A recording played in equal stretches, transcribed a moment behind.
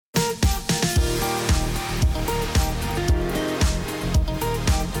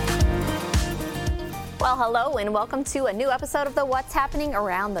hello, and welcome to a new episode of the What's Happening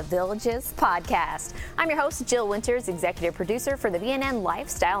Around the Villages podcast. I'm your host, Jill Winters, executive producer for the VNN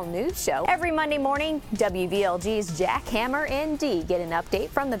Lifestyle News Show. Every Monday morning, WVLG's Jack Hammer and Dee get an update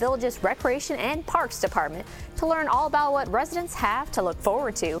from the Villages Recreation and Parks Department to learn all about what residents have to look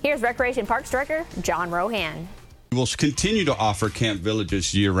forward to. Here's Recreation Parks Director John Rohan. We'll continue to offer Camp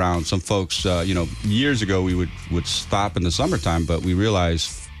Villages year-round. Some folks, years ago we would stop in the summertime, but we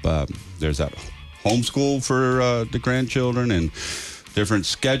realized there's that homeschool for the grandchildren and different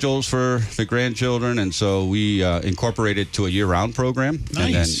schedules for the grandchildren, and so we incorporated to a year-round program.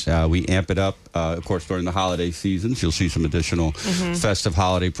 Nice. And then we amp it up, of course, during the holiday seasons. You'll see some additional festive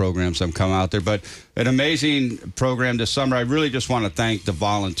holiday programs that come out there. But an amazing program this summer. I really just want to thank the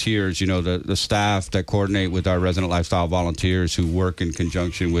volunteers, the staff that coordinate with our resident lifestyle volunteers who work in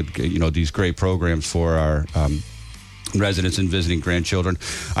conjunction with, these great programs for our residents and visiting grandchildren.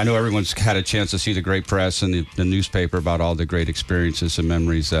 I know everyone's had a chance to see the great press and the newspaper about all the great experiences and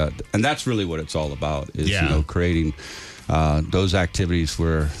memories, and that's really what it's all about, is creating those activities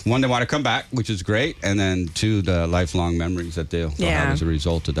where, one, they want to come back, which is great, and then two, the lifelong memories that they'll have as a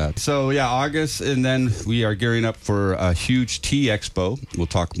result of that. So August, and then we are gearing up for a huge Tea Expo. We'll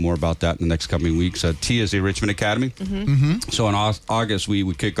talk more about that in the next coming weeks. Tea is the Richmond Academy. So in August, we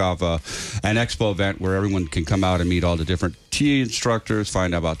would kick off an expo event where everyone can come out and meet all the different tea instructors,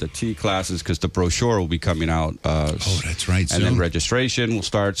 find out about the tea classes, because the brochure will be coming out. That's right. And then registration will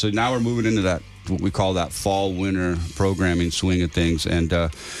start. So now we're moving into that, what we call that fall-winter programming swing of things. And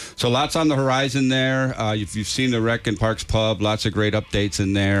so lots on the horizon there. If you've seen the Rec and Parks Pub, lots of great updates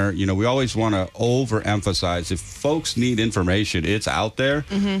in there. We always want to overemphasize, if folks need information, it's out there.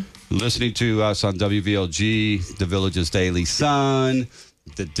 Listening to us on WVLG, the Villages Daily Sun,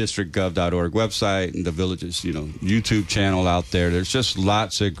 the districtgov.org website, and the Villages, YouTube channel out there. There's just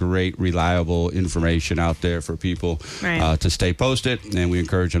lots of great, reliable information out there for people to stay posted, and we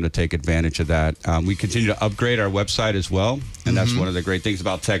encourage them to take advantage of that. We continue to upgrade our website as well, and that's one of the great things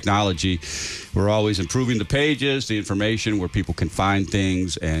about technology. We're always improving the pages, the information where people can find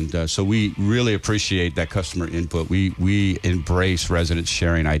things, and so we really appreciate that customer input. We embrace residents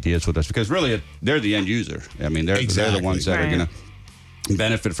sharing ideas with us, because really they're the end user. I mean, they're the ones that are going to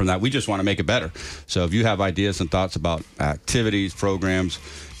benefit from that. We just want to make it better. So if you have ideas and thoughts about activities, programs,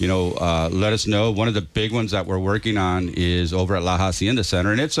 let us know. One of the big ones that we're working on is over at La Hacienda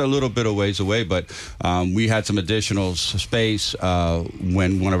Center, and it's a little bit of ways away, but we had some additional space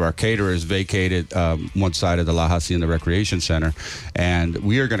when one of our caterers vacated one side of the La Hacienda Recreation Center, and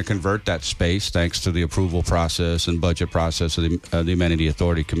we are going to convert that space, thanks to the approval process and budget process of the Amenity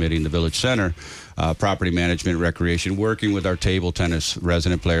Authority Committee in the Village Center. Property management, recreation, working with our table tennis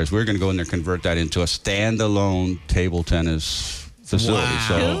resident players. We're going to go in there and convert that into a standalone table tennis facility.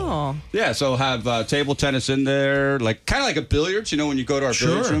 Wow. So have table tennis in there, kind of like a billiards. When you go to our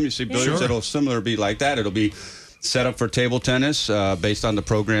billiards room, you see billiards. It'll similar be like that. It'll be set up for table tennis based on the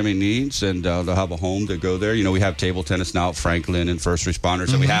programming needs, and they'll have a home to go there. We have table tennis now at Franklin and First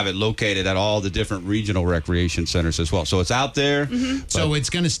Responders, and we have it located at all the different regional recreation centers as well. So it's out there. So it's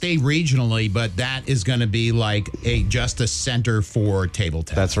going to stay regionally, but that is going to be like just a center for table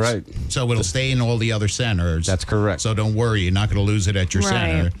tennis. That's right. So it'll stay in all the other centers. That's correct. So don't worry, you're not going to lose it at your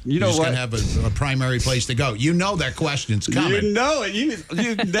center. You're just going to have a primary place to go. That question's coming. You know it.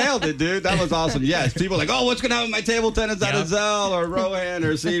 You nailed it, dude. That was awesome. Yes, people are like, oh, what's going to happen? My table tennis out of Zell or Rohan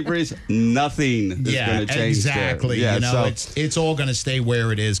or Seabreeze. Nothing is going to change. Exactly. There. It's all going to stay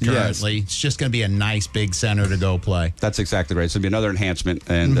where it is currently. It's just going to be a nice big center to go play. That's exactly right. It's going to be another enhancement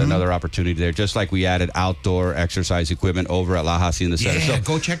and another opportunity there, just like we added outdoor exercise equipment over at La Hacienda Center. Yeah,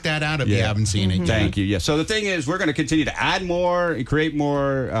 go check that out if you haven't seen it yet. Thank you. Yeah. So the thing is, we're going to continue to add more, create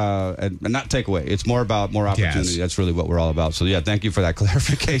more, and not take away. It's more about more opportunity. Yes. That's really what we're all about. So thank you for that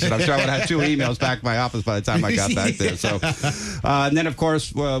clarification. I'm sure I would have 2 emails back in my office by the time I got back there. So, and then of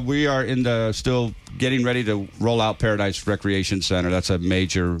course we are still getting ready to roll out Paradise Recreation Center. That's a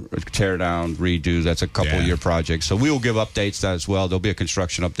major tear down, redo. That's a couple-year project. So we will give updates to that as well. There'll be a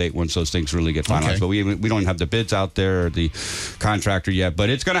construction update once those things really get finalized. But we don't have the bids out there or the contractor yet. But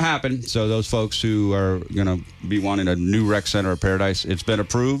it's going to happen. So those folks who are going to be wanting a new rec center at Paradise, it's been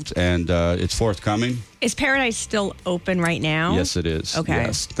approved and it's forthcoming. Is Paradise still open right now? Yes, it is. Okay.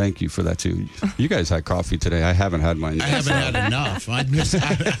 Yes, thank you for that, too. You guys had coffee today. I haven't had mine yet. I haven't had enough.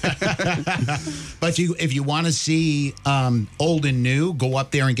 But if you want to see old and new, go up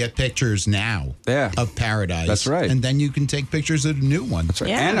there and get pictures now of Paradise. That's right. And then you can take pictures of the new one. That's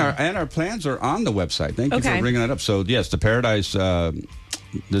right. Yeah. And our plans are on the website. Thank you for bringing that up. So, yes, the Paradise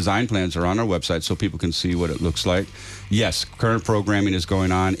design plans are on our website so people can see what it looks like. Yes, current programming is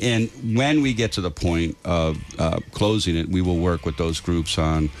going on. And when we get to the point of closing it, we will work with those groups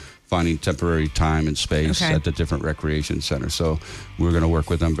on finding temporary time and space at the different recreation centers. So we're going to work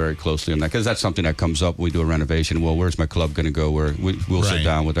with them very closely on that, because that's something that comes up when we do a renovation. Well, where's my club going to go? We'll sit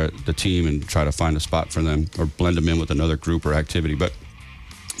down with the team and try to find a spot for them or blend them in with another group or activity. But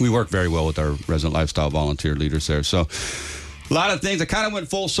we work very well with our resident lifestyle volunteer leaders there. So a lot of things. I kind of went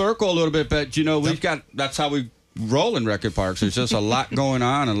full circle a little bit, but, that's how we roll in Rec Parks. There's just a lot going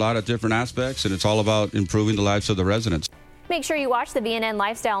on, a lot of different aspects, and it's all about improving the lives of the residents. Make sure you watch the VNN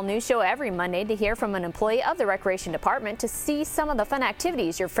Lifestyle News Show every Monday to hear from an employee of the Recreation Department to see some of the fun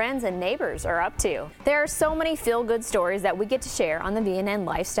activities your friends and neighbors are up to. There are so many feel-good stories that we get to share on the VNN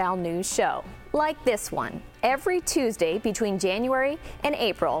Lifestyle News Show. Like this one. Every Tuesday between January and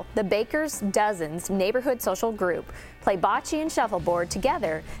April, the Baker's Dozens neighborhood social group play bocce and shuffleboard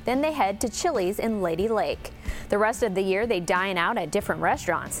together, then they head to Chili's in Lady Lake. The rest of the year, they dine out at different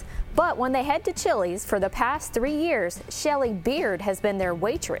restaurants. But when they head to Chili's for the past 3 years, Shelly Beard has been their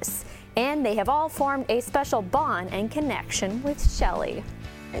waitress, and they have all formed a special bond and connection with Shelly.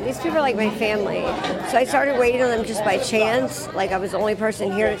 And these people are like my family. So I started waiting on them just by chance. Like I was the only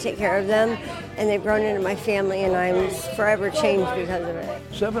person here to take care of them. And they've grown into my family, and I'm forever changed because of it.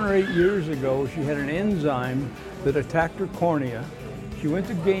 7 or 8 years ago, she had an enzyme that attacked her cornea. She went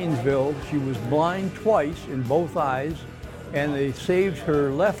to Gainesville. She was blind twice in both eyes, and they saved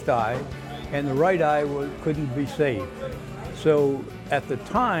her left eye, and the right eye couldn't be saved. So at the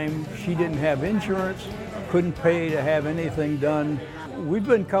time, she didn't have insurance, couldn't pay to have anything done. We've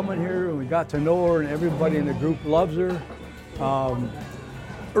been coming here and we got to know her, and everybody in the group loves her.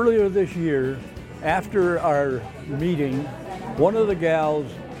 Earlier this year, after our meeting, one of the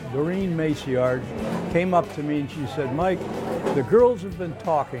gals, Doreen Maciard, came up to me and she said, "Mike, the girls have been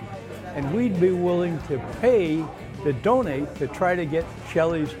talking, and we'd be willing to pay to donate to try to get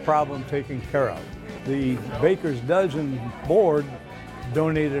Shelly's problem taken care of." The Baker's Dozen board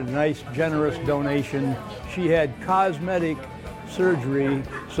donated a nice, generous donation. She had cosmetic surgery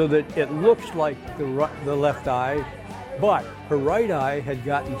so that it looks like the left eye, but her right eye had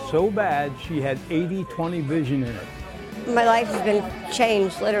gotten so bad she had 80/20 vision in it. My life has been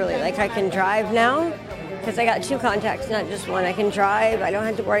changed, literally. Like I can drive now because I got 2 contacts, not just one. I can drive. I don't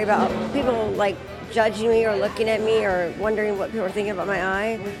have to worry about people like judging me or looking at me or wondering what people are thinking about my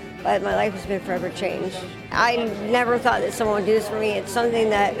eye. But my life has been forever changed. I never thought that someone would do this for me. It's something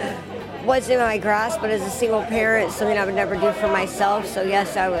that was in my grasp, but as a single parent, it's something I would never do for myself. So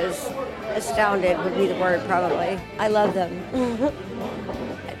yes, I was astounded would be the word probably. I love them.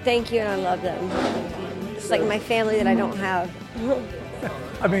 Thank you, and I love them. It's like my family that I don't have.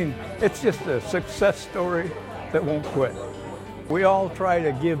 I mean, it's just a success story that won't quit. We all try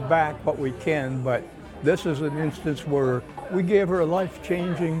to give back what we can, but this is an instance where we gave her a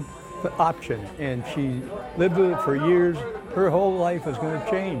life-changing option, and she lived with it for years. Her whole life is going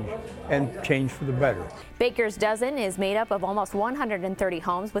to change, and change for the better. Baker's Dozen is made up of almost 130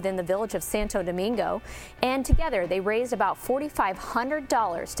 homes within the village of Santo Domingo, and together they raised about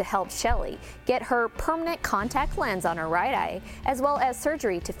 $4,500 to help Shelly get her permanent contact lens on her right eye, as well as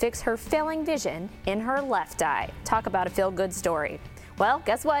surgery to fix her failing vision in her left eye. Talk about a feel-good story. Well,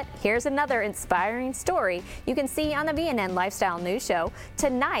 guess what? Here's another inspiring story you can see on the VNN Lifestyle News Show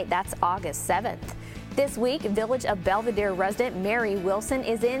tonight. That's August 7th. This week, Village of Belvedere resident Mary Wilson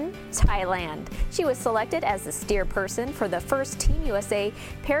is in Thailand. She was selected as the steer person for the first Team USA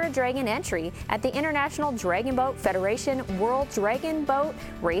Paradragon entry at the International Dragon Boat Federation World Dragon Boat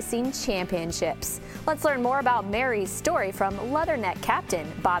Racing Championships. Let's learn more about Mary's story from Leatherneck captain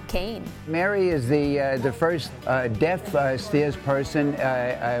Bob Kane. Mary is the first deaf steers person,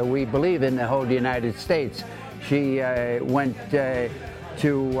 we believe, in the whole United States. She went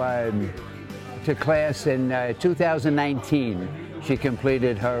to class in 2019. She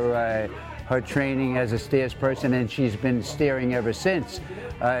completed her training as a steers person, and she's been steering ever since.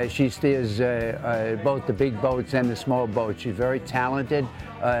 She steers both the big boats and the small boats. She's very talented.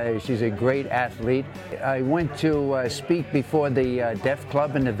 She's a great athlete. I went to speak before the Deaf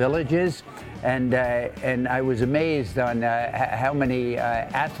Club in the Villages, and I was amazed on how many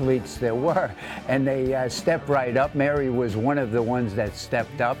athletes there were, and they stepped right up. Mary was one of the ones that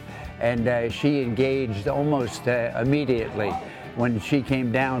stepped up, and she engaged almost immediately. When she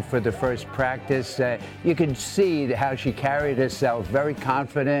came down for the first practice, you could see how she carried herself, very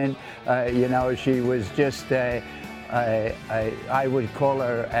confident. She was just, I would call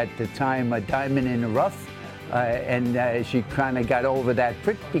her at the time a diamond in the rough, and she kind of got over that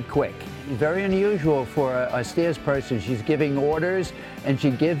pretty quick. very unusual for a stairs person. She's giving orders, and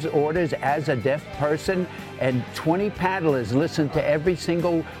she gives orders as a deaf person, and 20 paddlers listen to every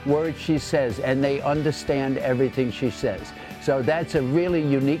single word she says, and they understand everything she says. So that's a really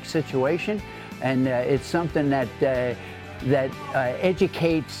unique situation, and it's something that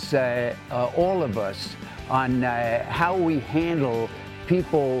educates all of us on how we handle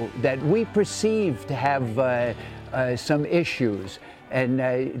people that we perceive to have some issues. And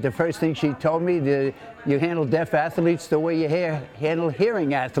the first thing she told me, you handle deaf athletes the way you handle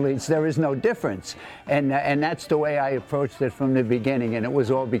hearing athletes. There is no difference. And that's the way I approached it from the beginning, and it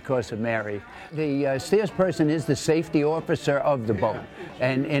was all because of Mary. The stairs person is the safety officer of the boat,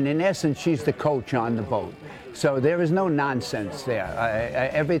 and in essence, she's the coach on the boat. So there is no nonsense there.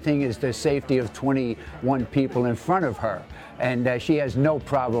 Everything is the safety of 21 people in front of her. And she has no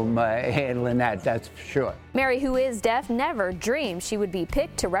problem handling that, that's for sure. Mary, who is deaf, never dreamed she would be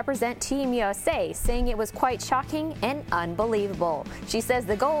picked to represent Team USA, saying it was quite shocking and unbelievable. She says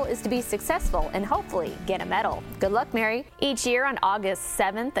the goal is to be successful and hopefully get a medal. Good luck, Mary. Each year on August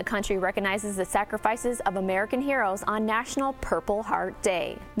 7th, the country recognizes the sacrifices of American heroes on National Purple Heart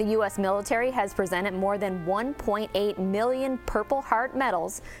Day. The U.S. military has presented more than 1.8 million Purple Heart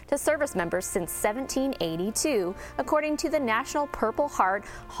medals to service members since 1782, according to the National Purple Heart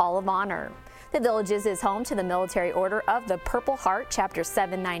Hall of Honor. The Villages is home to the Military Order of the Purple Heart, Chapter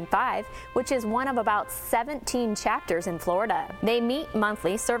 795, which is one of about 17 chapters in Florida. They meet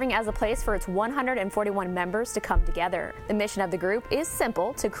monthly, serving as a place for its 141 members to come together. The mission of the group is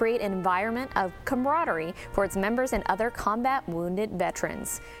simple: to create an environment of camaraderie for its members and other combat wounded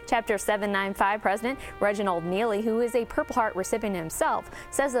veterans. Chapter 795 President Reginald Neely, who is a Purple Heart recipient himself,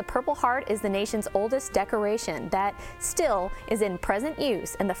 says the Purple Heart is the nation's oldest decoration that still is in present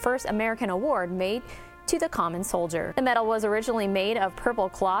use and the first American award made to the common soldier. The medal was originally made of purple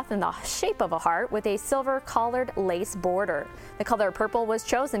cloth in the shape of a heart with a silver collared lace border. The color purple was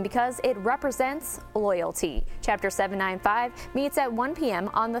chosen because it represents loyalty. Chapter 795 meets at 1 p.m.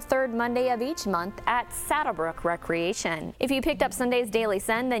 on the third Monday of each month at Saddlebrook Recreation. If you picked up Sunday's Daily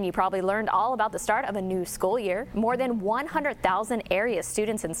Send, then you probably learned all about the start of a new school year. More than 100,000 area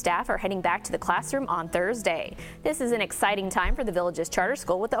students and staff are heading back to the classroom on Thursday. This is an exciting time for the Villages Charter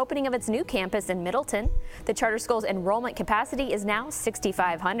School with the opening of its new campus in Middleton. The charter school's enrollment capacity is now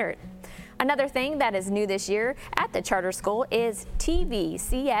 6,500. Another thing that is new this year at the charter school is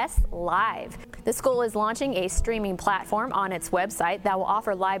TVCS Live. The school is launching a streaming platform on its website that will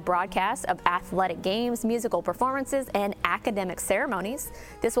offer live broadcasts of athletic games, musical performances, and academic ceremonies.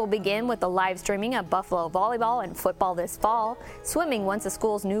 This will begin with the live streaming of Buffalo volleyball and football this fall, swimming once the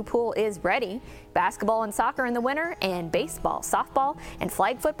school's new pool is ready, basketball and soccer in the winter, and baseball, softball, and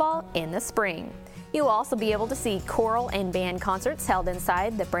flag football in the spring. You'll also be able to see choral and band concerts held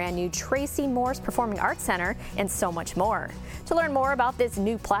inside the brand new Tracy Morse Performing Arts Center and so much more. To learn more about this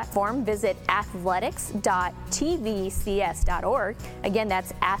new platform, visit athletics.tvcs.org. Again,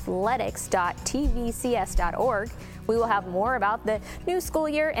 that's athletics.tvcs.org. We will have more about the new school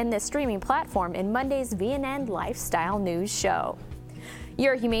year and the streaming platform in Monday's VNN Lifestyle News Show.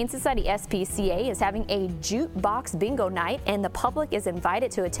 Your Humane Society SPCA is having a jukebox bingo night, and the public is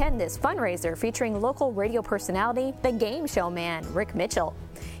invited to attend this fundraiser featuring local radio personality, the game show man, Rick Mitchell.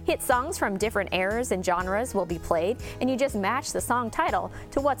 Hit songs from different eras and genres will be played, and you just match the song title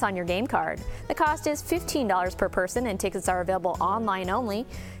to what's on your game card. The cost is $15 per person, and tickets are available online only.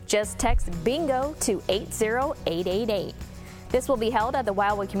 Just text BINGO to 80888. This will be held at the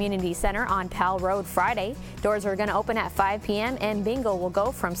Wildwood Community Center on Powell Road Friday. Doors are going to open at 5 p.m. and bingo will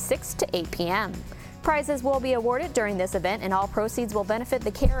go from 6 to 8 p.m. Prizes will be awarded during this event, and all proceeds will benefit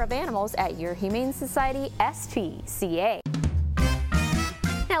the care of animals at Your Humane Society SPCA.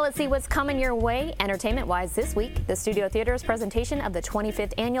 Now let's see what's coming your way entertainment-wise this week. The Studio Theater's presentation of the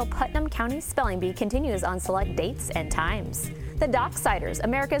 25th Annual Putnam County Spelling Bee continues on select dates and times. The Docksiders,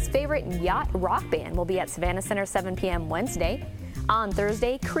 America's favorite yacht rock band, will be at Savannah Center 7 p.m. Wednesday. On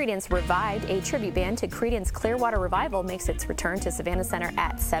Thursday, Creedence Revived, a tribute band to Creedence Clearwater Revival, makes its return to Savannah Center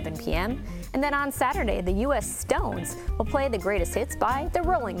at 7 p.m. And then on Saturday, the U.S. Stones will play the greatest hits by the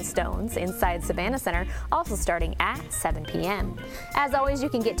Rolling Stones inside Savannah Center, also starting at 7 p.m. As always, you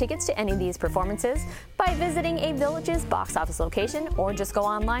can get tickets to any of these performances by visiting a Villages box office location or just go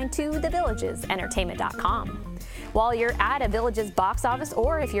online to thevillagesentertainment.com. While you're at a Villages box office,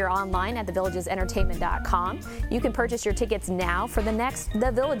 or if you're online at thevillagesentertainment.com, you can purchase your tickets now for the next The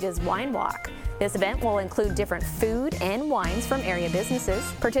Villages Wine Walk. This event will include different food and wines from area businesses.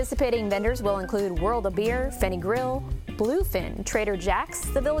 Participating vendors will include World of Beer, Fenny Grill, Bluefin, Trader Jack's,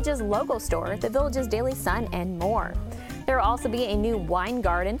 The Villages Logo Store, The Villages Daily Sun, and more. There will also be a new wine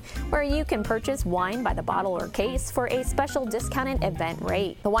garden where you can purchase wine by the bottle or case for a special discounted event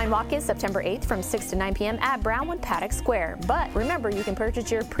rate. The wine walk is September 8th from 6 to 9 p.m. at Brownwood Paddock Square. But remember, you can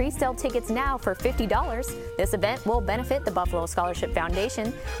purchase your pre-sale tickets now for $50. This event will benefit the Buffalo Scholarship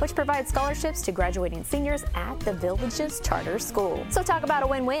Foundation, which provides scholarships to graduating seniors at the Villages Charter School. So talk about a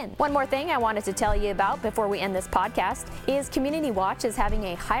win-win. One more thing I wanted to tell you about before we end this podcast is Community Watch is having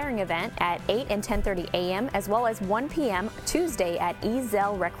a hiring event at 8 and 10:30 a.m. as well as 1 p.m. Tuesday at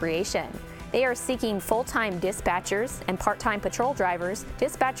Ezell Recreation. They are seeking full-time dispatchers and part-time patrol drivers,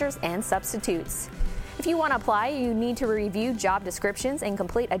 dispatchers, and substitutes. If you want to apply, you need to review job descriptions and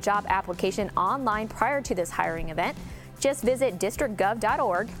complete a job application online prior to this hiring event. Just visit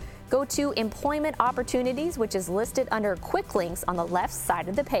districtgov.org, go to Employment Opportunities, which is listed under Quick Links on the left side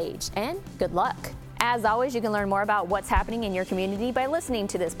of the page, and good luck. As always, you can learn more about what's happening in your community by listening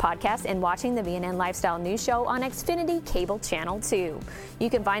to this podcast and watching the VNN Lifestyle News Show on Xfinity Cable Channel 2. You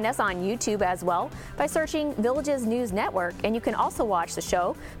can find us on YouTube as well by searching Villages News Network, and you can also watch the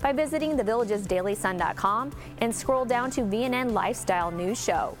show by visiting thevillagesdailysun.com and scroll down to VNN Lifestyle News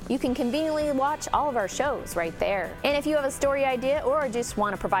Show. You can conveniently watch all of our shows right there. And if you have a story idea or just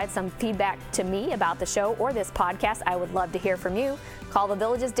want to provide some feedback to me about the show or this podcast, I would love to hear from you. Call the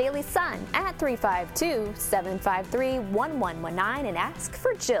Villages Daily Sun at 352-753-1119 and ask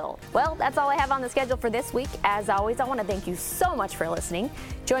for Jill. Well, that's all I have on the schedule for this week. As always, I want to thank you so much for listening.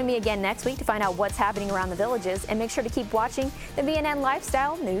 Join me again next week to find out what's happening around the Villages, and make sure to keep watching the VNN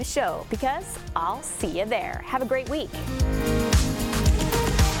Lifestyle News Show because I'll see you there. Have a great week.